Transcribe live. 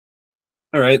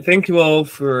All right, thank you all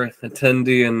for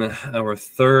attending our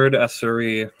third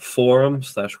SRE Forum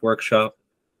 / workshop.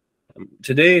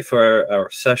 Today for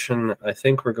our session, I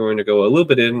think we're going to go a little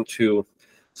bit into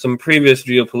some previous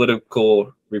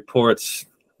geopolitical reports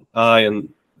I and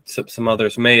some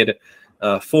others made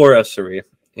for SRE.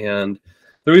 And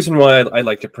the reason why I'd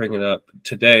like to bring it up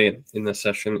today in this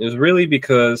session is really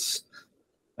because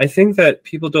I think that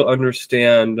people don't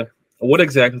understand what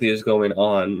exactly is going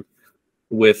on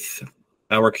with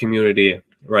our community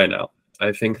right now.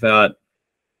 I think that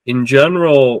in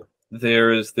general,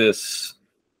 there is this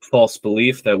false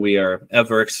belief that we are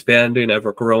ever expanding,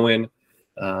 ever growing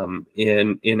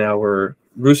in our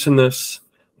Rusynness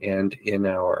and in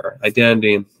our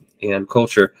identity and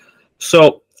culture.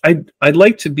 So I'd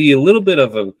like to be a little bit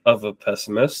of a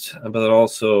pessimist, but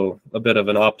also a bit of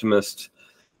an optimist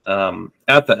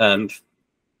at the end,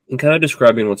 and kind of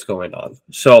describing what's going on.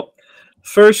 So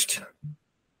first,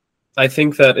 I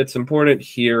think that it's important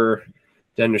here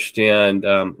to understand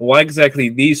why exactly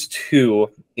these two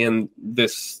in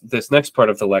this next part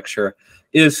of the lecture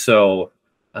is so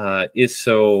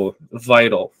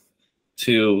vital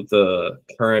to the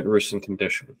current Rusyn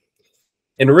condition.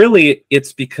 And really,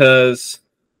 it's because,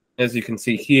 as you can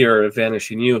see here,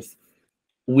 Vanishing Youth,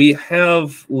 we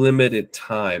have limited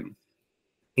time.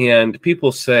 And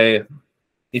people say,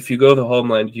 if you go to the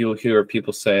homeland, you'll hear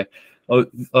people say,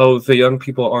 oh, the young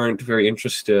people aren't very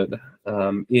interested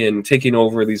in taking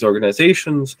over these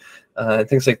organizations and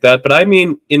things like that. But I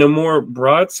mean, in a more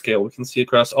broad scale, we can see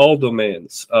across all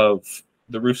domains of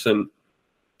the Rusyn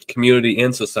community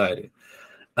and society,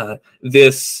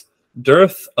 this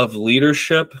dearth of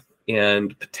leadership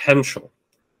and potential.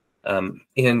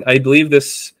 And I believe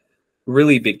this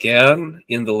really began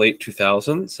in the late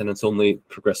 2000s, and it's only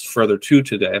progressed further to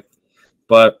today.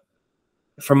 But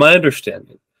from my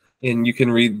understanding, and you can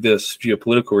read this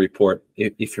geopolitical report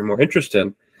if you're more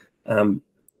interested,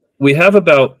 we have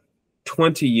about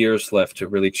 20 years left to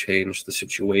really change the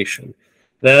situation.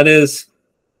 That is,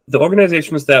 the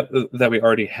organizations that we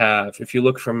already have, if you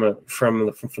look from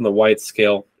the wide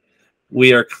scale,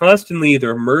 we are constantly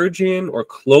either merging or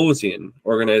closing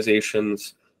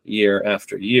organizations year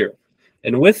after year.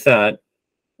 And with that,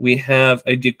 we have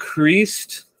a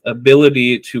decreased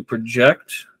ability to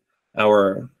project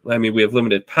we have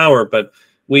limited power, but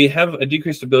we have a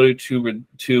decreased ability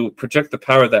to project the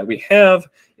power that we have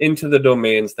into the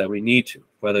domains that we need to,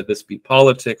 whether this be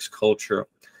politics, culture,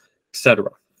 etc.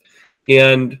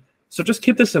 And so just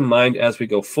keep this in mind as we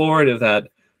go forward of that,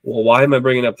 well, why am I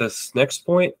bringing up this next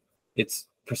point? It's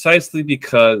precisely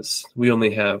because we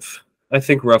only have, I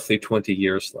think, roughly 20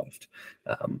 years left.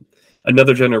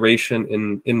 Another generation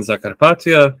in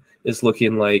Zakarpattia is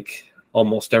looking like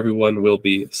almost everyone will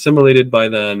be assimilated by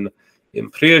then.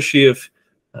 In Prešov,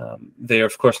 they are,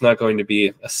 of course, not going to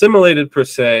be assimilated per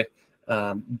se,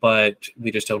 but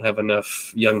we just don't have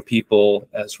enough young people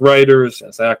as writers,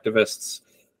 as activists.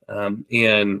 And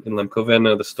in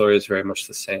Lemkovina, the story is very much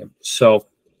the same. So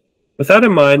with that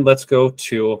in mind, let's go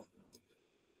to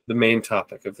the main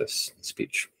topic of this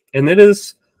speech. And it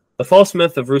is the false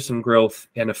myth of Rusyn growth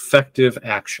and effective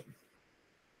action.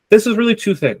 This is really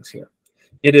two things here.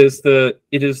 It is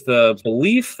the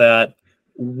belief that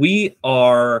we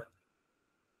are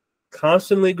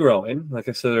constantly growing, like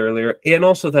I said earlier, and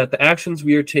also that the actions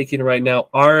we are taking right now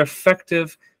are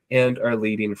effective and are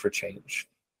leading for change.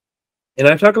 And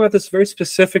I talk about this very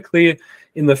specifically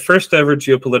in the first ever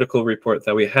geopolitical report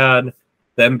that we had,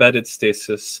 the embedded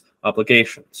stasis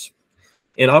obligations.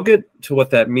 And I'll get to what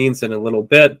that means in a little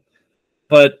bit,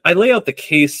 but I lay out the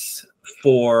case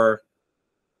for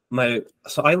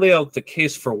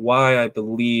why I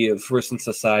believe Rusyn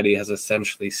society has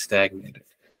essentially stagnated.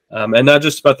 And not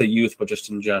just about the youth, but just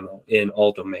in general, in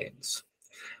all domains.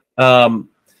 And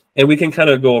we can kind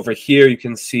of go over here. You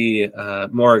can see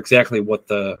more exactly what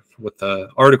the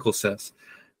article says.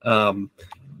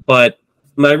 But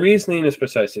my reasoning is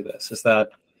precisely this, is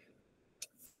that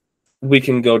we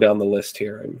can go down the list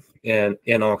here and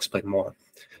I'll explain more.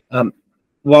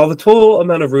 While the total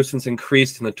amount of Rusyns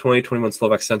increased in the 2021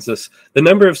 Slovak census, the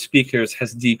number of speakers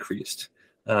has decreased.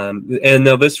 And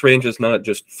now this range is not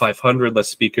just 500 less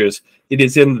speakers, it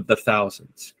is in the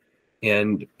thousands.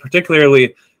 And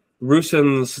particularly,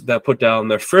 Rusyns that put down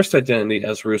their first identity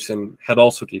as Rusyn had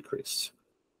also decreased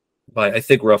by, I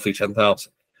think, roughly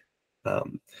 10,000.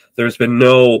 There's been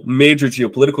no major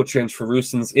geopolitical change for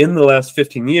Rusyns in the last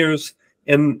 15 years,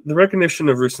 and the recognition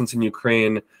of Rusyns in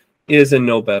Ukraine is in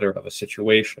no better of a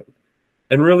situation.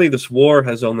 And really, this war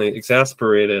has only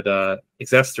exacerbated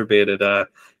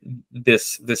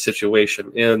this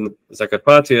situation in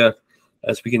Zakarpattia,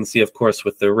 as we can see, of course,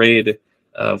 with the raid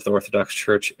of the Orthodox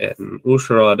Church in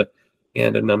Uzhhorod,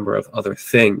 and a number of other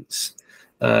things.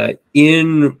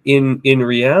 In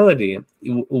reality,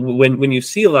 when you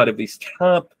see a lot of these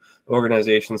top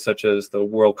organizations, such as the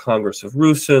World Congress of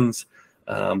Rusyns,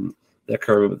 the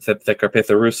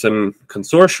Carpatho Rusyn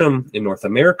Consortium in North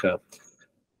America,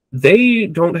 they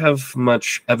don't have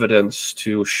much evidence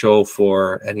to show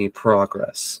for any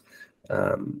progress.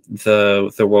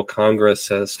 The World Congress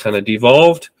has kind of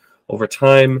devolved over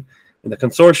time, and the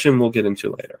consortium we'll get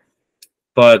into later.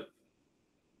 But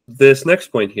this next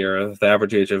point here of the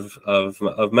average age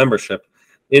of membership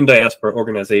in diaspora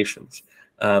organizations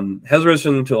has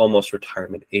risen to almost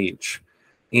retirement age.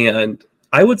 And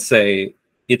I would say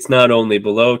it's not only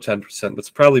below 10%, but it's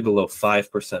probably below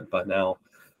 5% by now.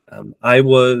 I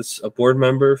was a board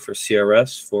member for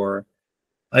CRS for,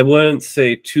 I wouldn't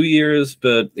say 2 years,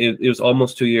 but it was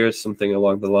almost 2 years, something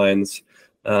along the lines.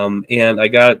 And I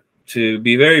got to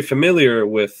be very familiar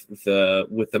with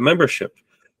the membership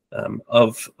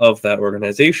of that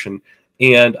organization.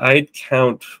 And I'd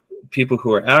count people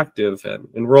who are active and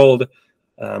enrolled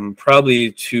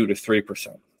probably 2 to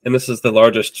 3%. And this is the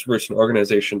largest Rusyn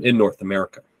organization in North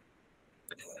America.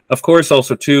 Of course,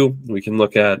 also, too, we can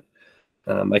look at,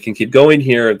 I can keep going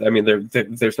here. I mean,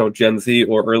 there's no Gen Z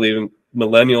or early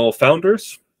millennial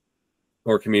founders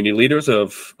or community leaders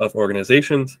of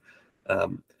organizations.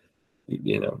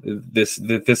 This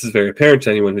is very apparent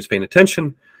to anyone who's paying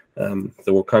attention. The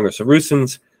World Congress of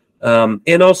Rusyns.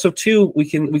 And also, too, we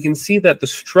can see that the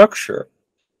structure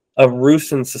of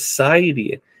Rusyn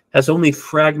society has only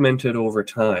fragmented over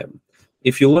time.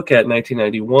 If you look at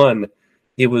 1991,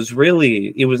 it was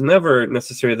never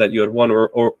necessary that you had one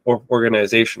or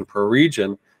organization per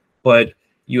region, but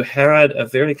you had a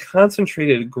very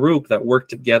concentrated group that worked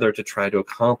together to try to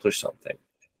accomplish something.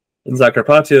 In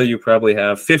Zakarpattia, you probably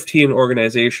have 15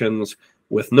 organizations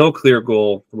with no clear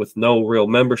goal, with no real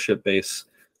membership base,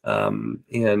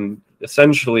 and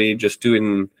essentially just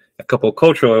doing a couple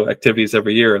cultural activities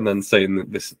every year and then saying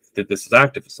that this is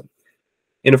activism.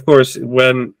 And of course,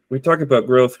 when we talk about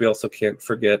growth, we also can't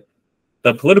forget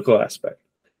the political aspect,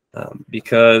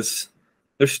 because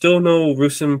there's still no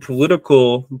Rusyn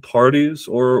political parties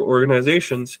or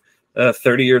organizations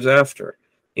 30 years after.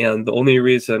 And the only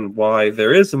reason why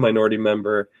there is a minority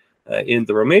member in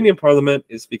the Romanian parliament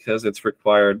is because it's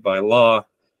required by law,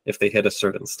 if they hit a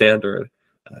certain standard,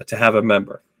 to have a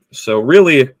member. So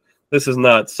really, this is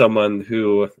not someone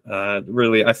who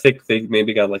I think they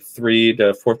maybe got like 3,000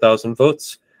 to 4,000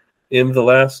 votes in the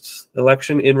last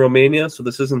election in Romania. So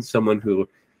this isn't someone who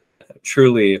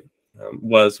truly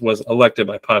was elected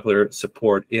by popular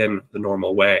support in the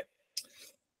normal way.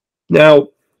 Now,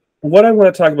 what I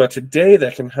want to talk about today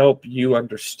that can help you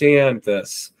understand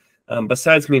this,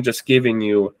 besides me just giving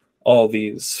you all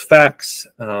these facts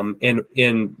and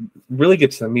really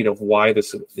get to the meat of why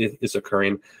this is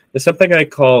occurring, is something I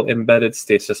call embedded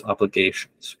stasis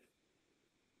obligations.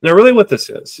 Now, really what this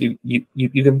is,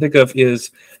 you can think of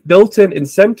is built-in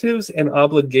incentives and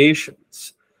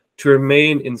obligations to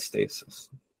remain in stasis.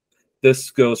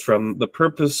 This goes from the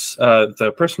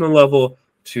personal level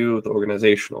to the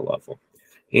organizational level.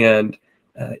 And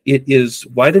it is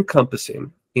wide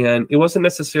encompassing, and it wasn't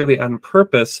necessarily on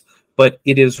purpose, but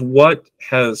it is what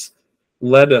has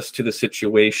led us to the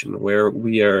situation where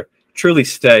we are truly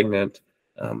stagnant.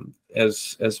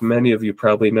 As many of you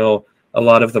probably know, a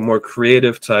lot of the more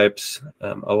creative types,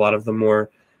 a lot of the more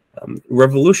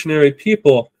revolutionary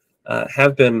people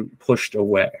have been pushed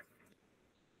away.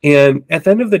 And at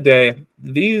the end of the day,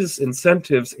 these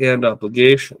incentives and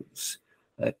obligations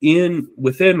within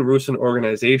Rusyn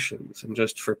organizations, and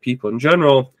just for people in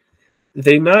general,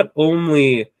 they not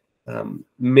only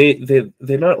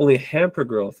they not only hamper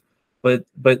growth, but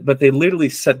they literally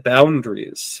set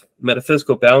boundaries,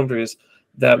 metaphysical boundaries,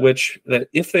 that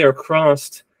if they are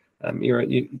crossed,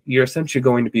 you're essentially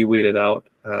going to be weeded out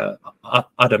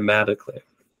automatically.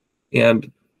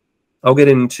 And I'll get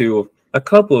into a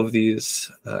couple of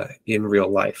these in real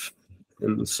life.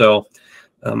 And so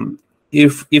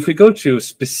if we go to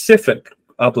specific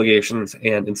obligations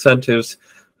and incentives,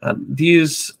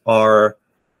 these are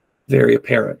very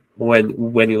apparent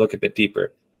when you look a bit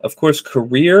deeper. Of course,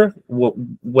 career,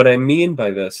 what I mean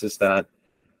by this is that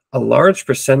a large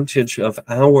percentage of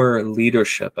our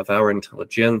leadership, of our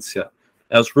intelligentsia,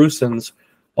 as Rusyns,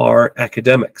 are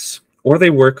academics, or they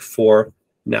work for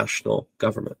national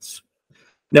governments.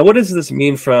 Now, what does this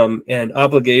mean from an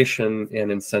obligation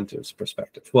and incentives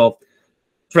perspective? Well,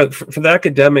 for the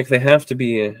academic, they have to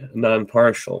be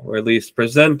non-partial, or at least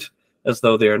present as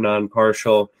though they are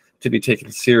non-partial to be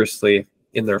taken seriously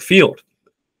in their field.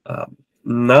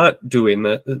 not doing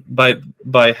that,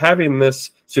 by having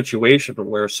this situation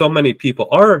where so many people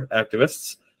are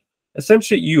activists,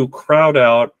 essentially you crowd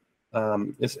out,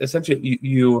 essentially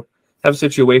you have a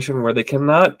situation where they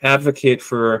cannot advocate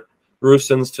for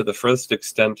Rusyns to the furthest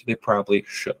extent they probably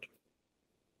should.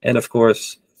 And of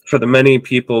course, for the many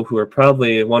people who are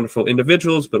probably wonderful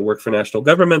individuals but work for national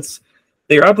governments,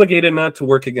 they are obligated not to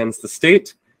work against the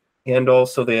state, and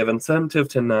also they have incentive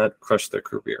to not crush their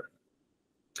career.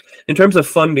 In terms of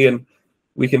funding,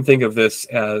 we can think of this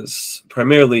as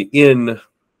primarily in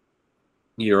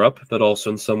Europe, but also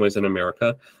in some ways in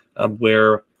America,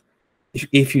 where,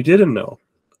 if you didn't know,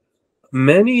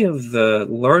 many of the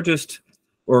largest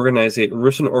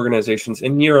Rusyn organizations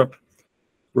in Europe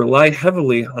rely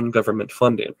heavily on government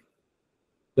funding.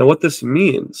 Now, what this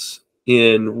means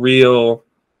in real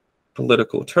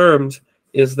political terms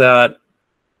is that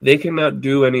they cannot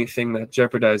do anything that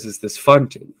jeopardizes this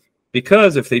funding,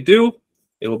 because if they do,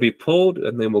 it will be pulled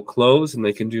and they will close and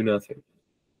they can do nothing.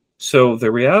 So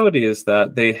the reality is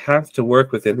that they have to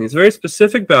work within these very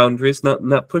specific boundaries,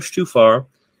 not push too far,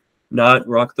 not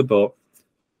rock the boat,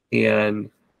 and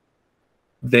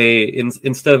they,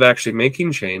 instead of actually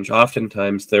making change,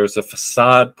 oftentimes there's a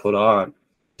facade put on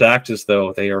to act as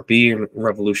though they are being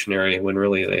revolutionary when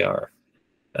really they are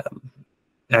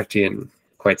acting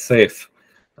quite safe.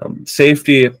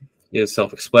 Safety is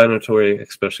self-explanatory,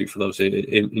 especially for those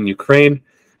in Ukraine.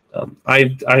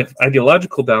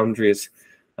 Ideological boundaries,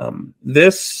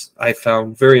 this I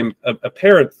found very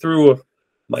apparent through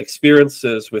my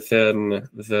experiences within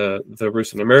the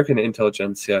Rusyn American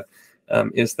intelligentsia,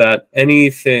 is that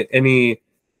any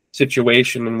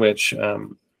situation in which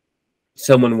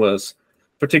someone was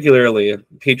particularly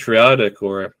patriotic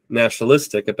or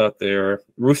nationalistic about their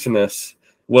Rusynness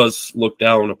was looked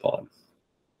down upon.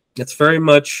 It's very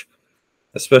much,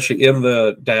 especially in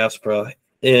the diaspora,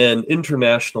 an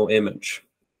international image.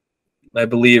 I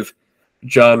believe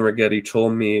John Righetti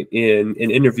told me in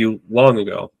an interview long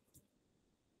ago,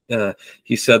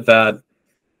 he said that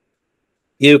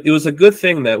it was a good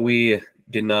thing that we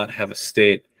did not have a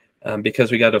state,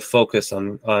 because we got to focus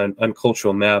on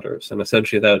cultural matters, and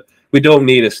essentially that we don't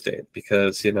need a state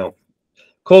because,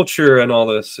 culture and all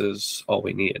this is all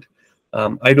we need.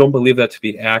 I don't believe that to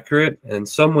be accurate. In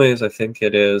some ways, I think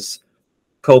it is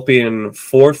coping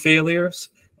for failures,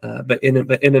 but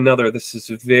in another, this is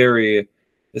a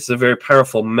very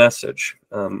powerful message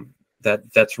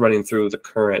that's running through the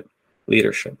current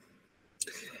leadership.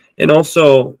 And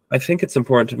also, I think it's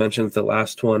important to mention the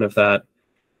last one of that.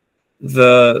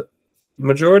 The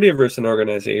majority of Rusyn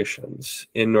organizations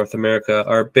in North America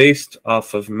are based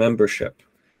off of membership.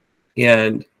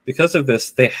 And because of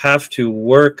this, they have to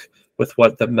work with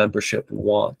what the membership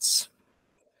wants.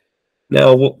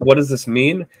 Now, what does this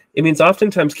mean? It means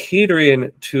oftentimes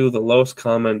catering to the lowest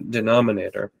common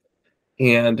denominator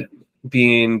and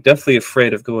being deathly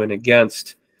afraid of going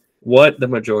against what the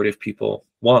majority of people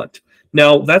want.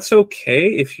 Now, that's okay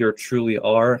if you truly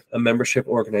are a membership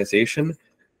organization,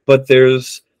 but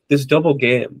there's this double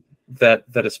game that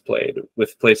is played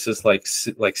with places like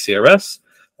CRS,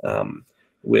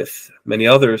 with many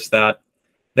others, that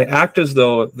they act as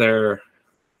though they're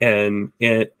an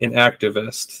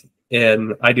activist,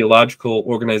 an ideological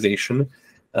organization,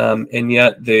 and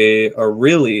yet they are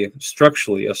really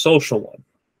structurally a social one.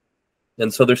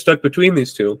 And so they're stuck between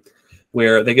these two,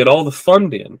 where they get all the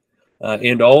funding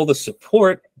and all the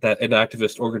support that an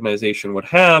activist organization would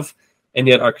have, and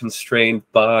yet are constrained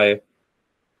by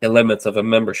the limits of a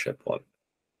membership one.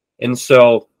 And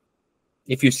so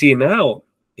if you see now,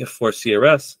 if for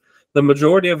CRS, the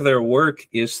majority of their work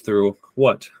is through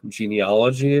what?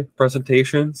 Genealogy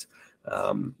presentations.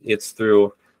 It's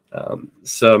through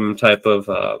some type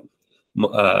of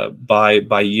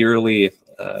bi-yearly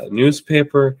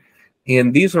newspaper.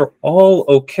 And these are all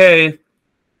okay,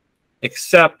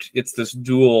 except it's this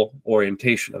dual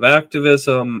orientation of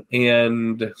activism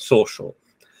and social.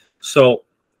 So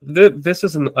this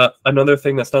is another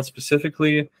thing that's not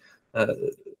specifically,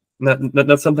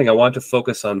 not something I want to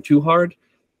focus on too hard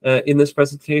in this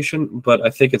presentation, but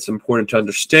I think it's important to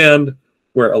understand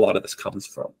where a lot of this comes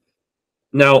from.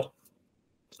 Now,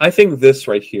 I think this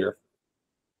right here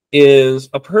is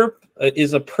a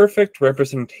perfect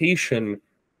representation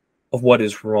of what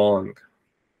is wrong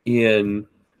in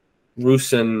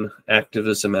Rusyn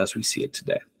activism as we see it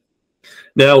today.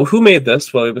 Now, who made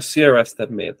this? Well, it was CRS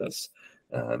that made this.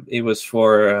 It was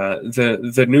for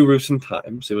the New Rusyn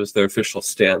Times. It was their official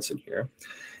stance in here.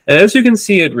 And as you can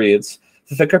see, it reads,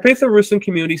 the Carpatho Rusyn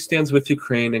community stands with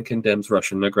Ukraine and condemns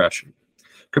Russian aggression.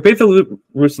 Carpatho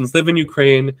Rusyns live in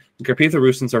Ukraine, and Carpatho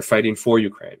Rusyns are fighting for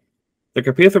Ukraine. The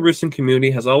Carpatho-Rusyn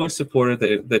community has always supported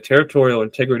the territorial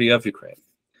integrity of Ukraine.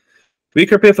 We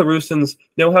Carpatho-Rusyns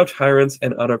know how tyrants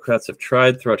and autocrats have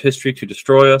tried throughout history to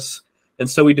destroy us, and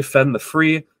so we defend the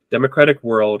free, democratic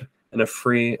world and a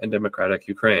free and democratic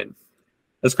Ukraine.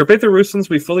 As Carpatho-Rusyns,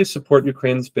 we fully support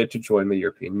Ukraine's bid to join the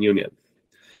European Union.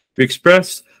 We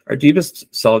express our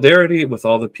deepest solidarity with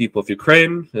all the people of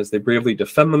Ukraine as they bravely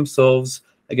defend themselves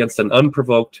against an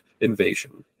unprovoked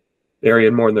invasion. Bury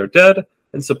and mourn their dead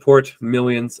and support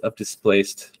millions of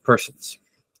displaced persons.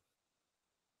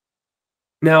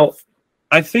 Now,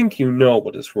 I think you know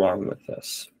what is wrong with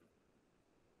this.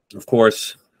 Of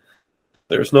course,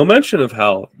 there's no mention of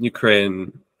how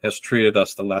Ukraine has treated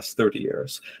us the last 30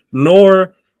 years,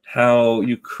 nor how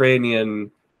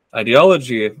Ukrainian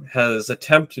ideology has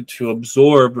attempted to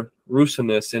absorb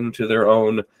Rusynness into their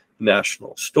own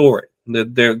national story.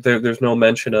 There's no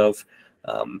mention of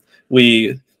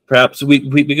we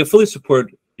can fully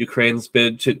support Ukraine's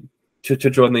bid to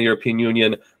join the European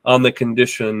Union on the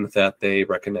condition that they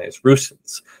recognize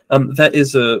Rusyns. That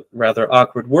is a rather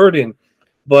awkward wording,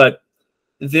 but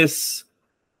this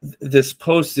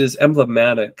post is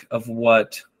emblematic of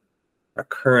what our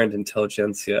current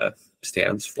intelligentsia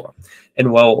stands for.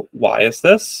 And well, why is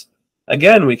this?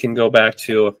 Again, we can go back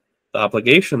to the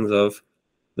obligations of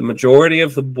the majority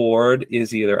of the board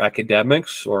is either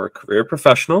academics or career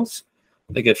professionals.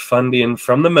 They get funding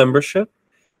from the membership.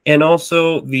 And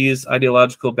also these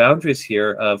ideological boundaries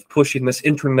here of pushing this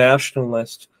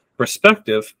internationalist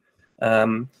perspective.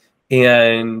 And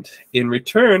in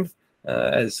return,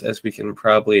 as we can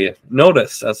probably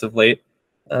notice as of late,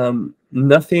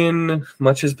 nothing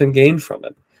much has been gained from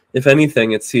it. If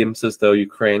anything, it seems as though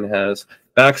Ukraine has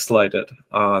backslided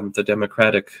on the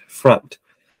democratic front.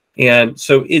 And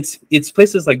so it's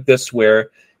places like this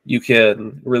where you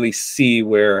can really see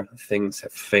where things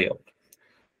have failed.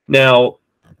 Now,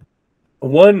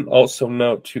 one also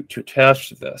note to attach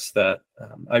to this that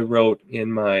I wrote in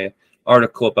my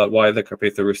article about why the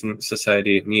Carpatho-Rusyn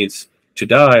society needs to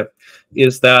die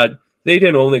is that they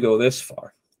didn't only go this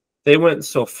far. They went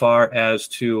so far as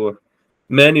to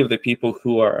many of the people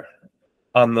who are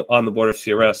on the board of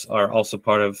CRS are also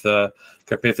part of the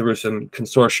Carpatho-Rusyn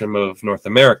Consortium of North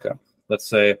America. Let's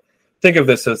say, think of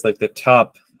this as like the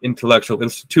top intellectual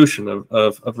institution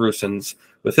of Rusyns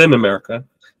within America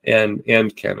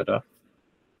and Canada.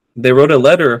 They wrote a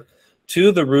letter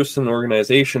to the Rusyn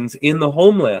organizations in the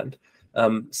homeland,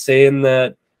 saying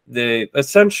that they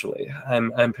essentially,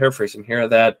 I'm paraphrasing here,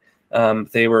 that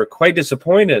they were quite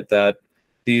disappointed that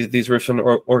these Rusyn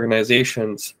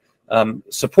organizations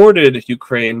supported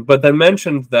Ukraine, but then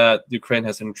mentioned that Ukraine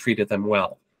hasn't treated them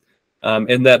well,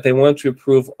 and that they want to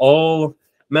approve all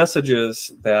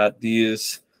messages that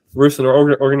these Rusyn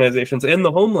organizations in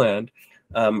the homeland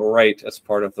write as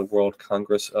part of the World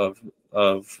Congress of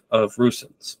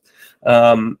Rusyns,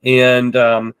 and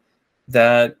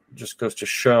that just goes to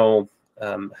show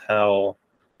how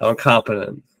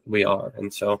incompetent we are,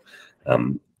 and so.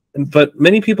 But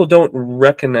many people don't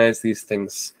recognize these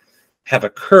things have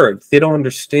occurred. They don't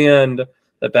understand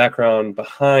the background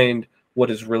behind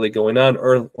what is really going on,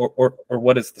 or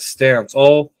what is the stance.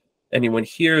 All anyone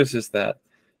hears is that,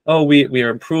 oh, we are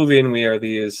improving. We are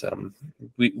these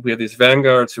we are these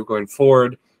vanguards who are going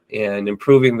forward and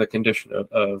improving the condition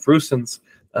of Rusyns.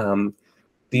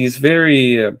 These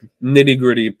very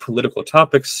nitty-gritty political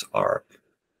topics are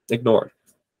ignored.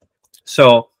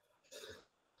 So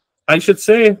I should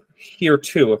say here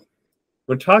too,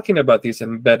 when talking about these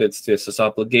embedded status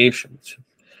obligations,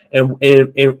 and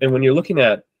when you're looking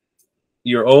at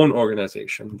your own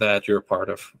organization that you're a part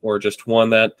of, or just one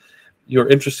that you're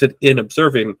interested in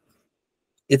observing,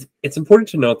 it's important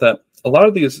to note that a lot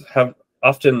of these have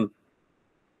often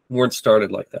weren't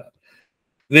started like that.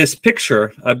 This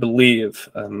picture, I believe,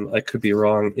 I could be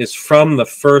wrong, is from the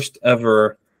first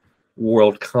ever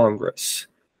World Congress,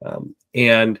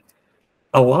 and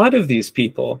a lot of these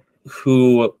people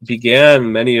who began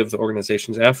many of the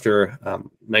organizations after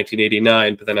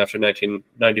 1989, but then after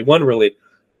 1991, really,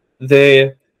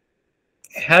 they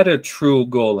had a true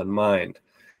goal in mind.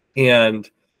 And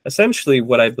essentially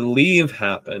what I believe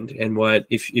happened, and what,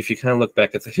 if you kind of look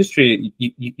back at the history,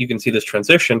 you can see this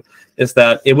transition, is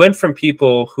that it went from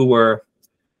people who were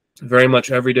very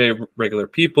much everyday regular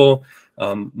people,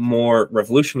 more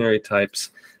revolutionary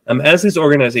types, as these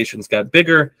organizations got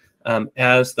bigger,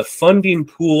 as the funding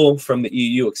pool from the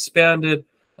EU expanded,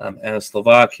 as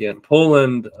Slovakia and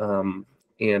Poland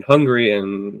and Hungary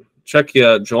and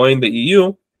Czechia joined the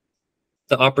EU,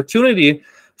 the opportunity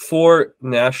for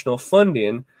national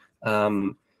funding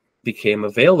became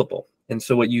available. And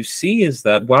so what you see is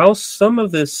that while some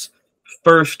of this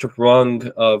first rung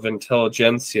of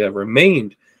intelligentsia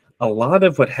remained, a lot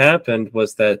of what happened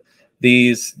was that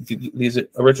these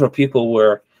original people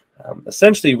were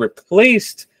essentially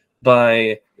replaced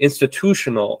by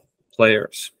institutional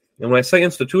players. And when I say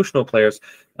institutional players,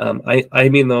 I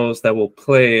mean those that will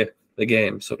play the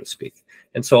game, so to speak.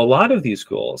 And so a lot of these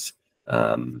schools,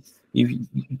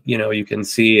 you can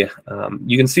see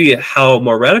how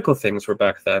more radical things were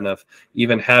back then, of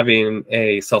even having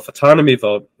a self-autonomy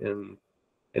vote in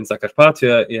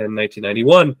Zakarpattia in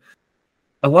 1991.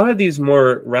 A lot of these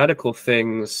more radical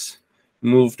things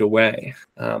moved away.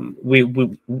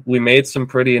 We made some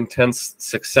pretty intense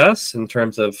success in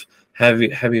terms of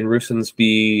having Rusyns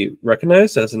be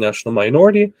recognized as a national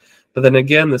minority, but then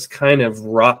again, this kind of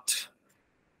rot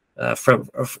from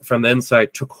the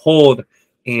inside took hold,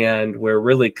 and where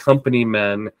really company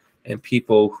men and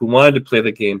people who wanted to play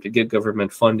the game to get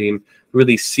government funding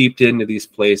really seeped into these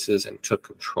places and took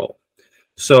control.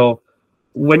 So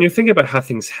when you're thinking about how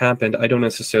things happened, I don't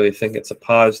necessarily think it's a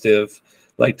positive,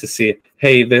 like to see,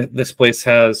 hey, this place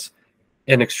has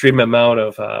an extreme amount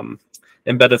of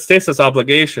embedded status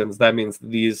obligations. That means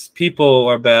these people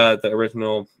are bad, the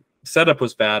original setup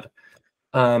was bad.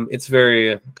 It's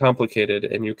very complicated,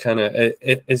 and you kind of,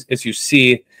 as you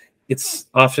see, it's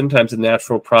oftentimes a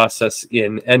natural process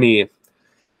in any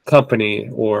company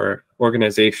or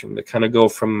organization to kind of go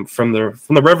from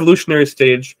the revolutionary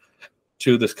stage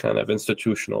to this kind of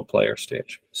institutional player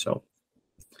stage. So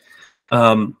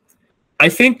I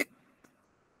think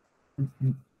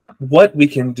what we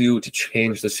can do to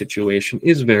change the situation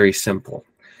is very simple,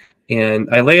 and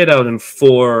I lay it out in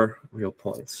 4 real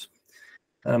points.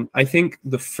 I think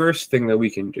the first thing that we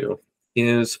can do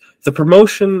is the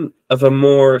promotion of a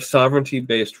more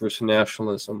sovereignty-based Russian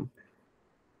nationalism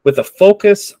with a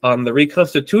focus on the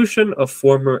reconstitution of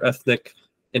former ethnic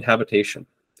inhabitation.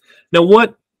 Now,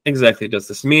 what exactly does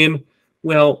this mean?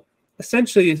 Well,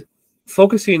 essentially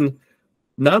focusing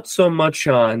not so much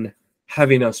on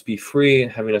having us be free,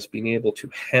 having us being able to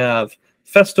have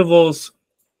festivals,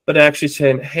 but actually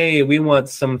saying, hey, we want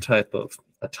some type of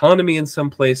autonomy in some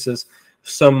places,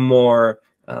 some more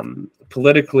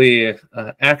politically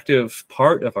active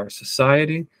part of our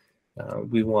society.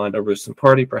 We want a Rusyn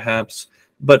party, perhaps,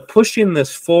 but pushing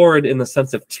this forward in the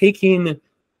sense of taking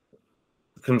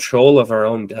control of our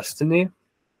own destiny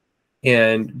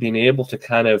and being able to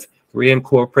kind of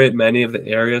reincorporate many of the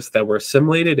areas that were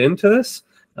assimilated into this.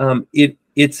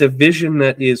 It's a vision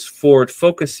that is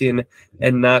forward-focusing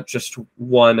and not just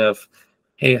one of,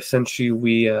 hey, essentially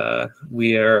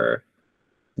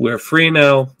we're free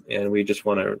now and we just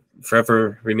want to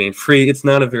forever remain free. It's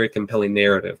not a very compelling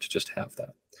narrative to just have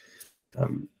that.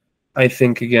 I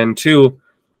think, again, too,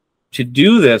 to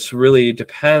do this really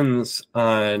depends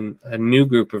on a new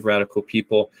group of radical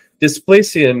people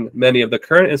displacing many of the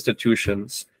current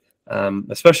institutions,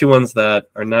 especially ones that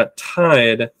are not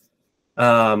tied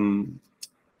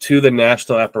to the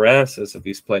national apparatuses of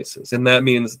these places. And that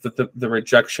means that the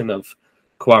rejection of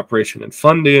cooperation and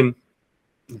funding,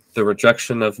 the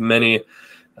rejection of many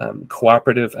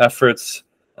cooperative efforts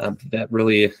that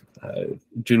really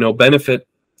do no benefit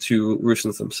to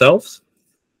Rusyns themselves.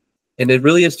 And it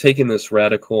really is taking this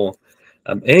radical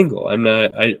angle.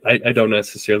 I don't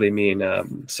necessarily mean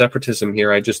separatism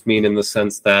here. I just mean in the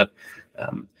sense that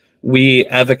we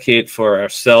advocate for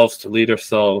ourselves to lead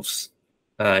ourselves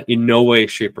in no way,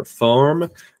 shape, or form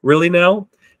really now.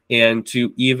 And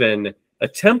to even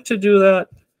attempt to do that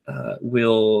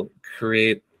will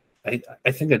create,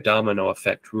 I think, a domino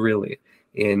effect really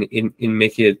in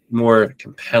making it more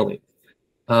compelling.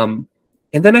 And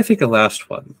then I think a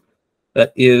last one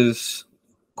that is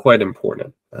quite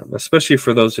important, especially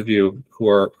for those of you who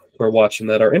are watching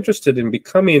that are interested in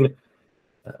becoming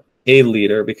a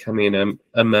leader, becoming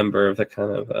a member of the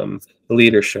kind of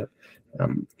leadership,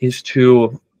 is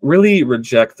to really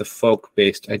reject the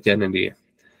folk-based identity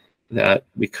that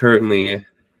we currently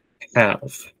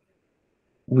have.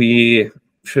 We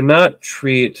should not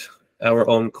treat our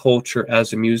own culture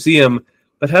as a museum,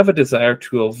 but have a desire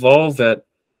to evolve it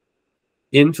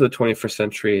into the 21st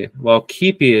century while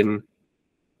keeping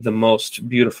the most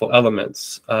beautiful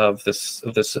elements of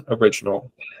this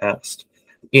original past.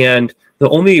 And the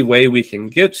only way we can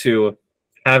get to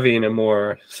having a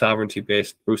more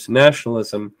sovereignty-based Rusyn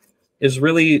nationalism is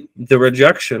really the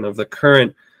rejection of the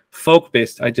current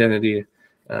folk-based identity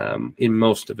in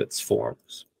most of its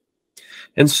forms.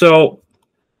 And so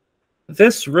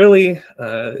this really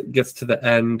gets to the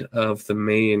end of the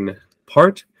main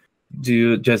part.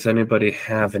 Does anybody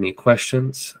have any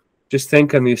questions? Just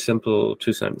think on these simple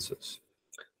 2 sentences.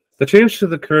 The change to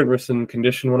the current Rusyn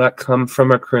condition will not come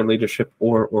from our current leadership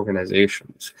or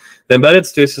organizations. The embedded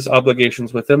stasis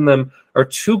obligations within them are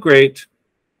too great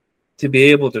to be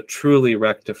able to truly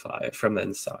rectify from the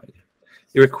inside.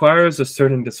 It requires a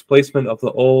certain displacement of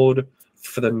the old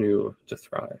for the new to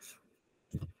thrive.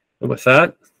 And with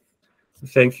that,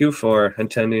 thank you for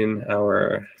attending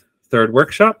our third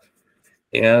workshop,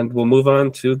 and we'll move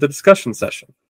on to the discussion session.